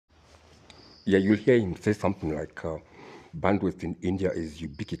Yeah, you'll hear him say something like bandwidth in India is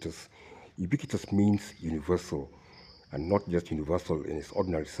ubiquitous. Ubiquitous means universal, and not just universal in its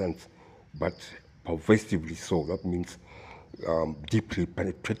ordinary sense, but pervasively so. That means deeply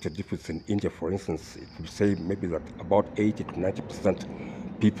penetrated. If it's in India, for instance, it would say maybe that about 80 to 90%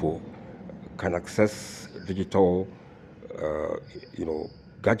 people can access digital, uh, you know,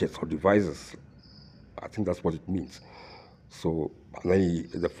 gadgets or devices. I think that's what it means. So, and then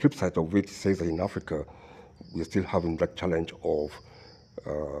the flip side of it says that in Africa, we're still having that challenge of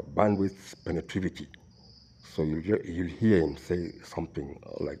bandwidth penetrivity. So you'll hear him say something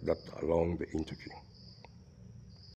like that along the interview.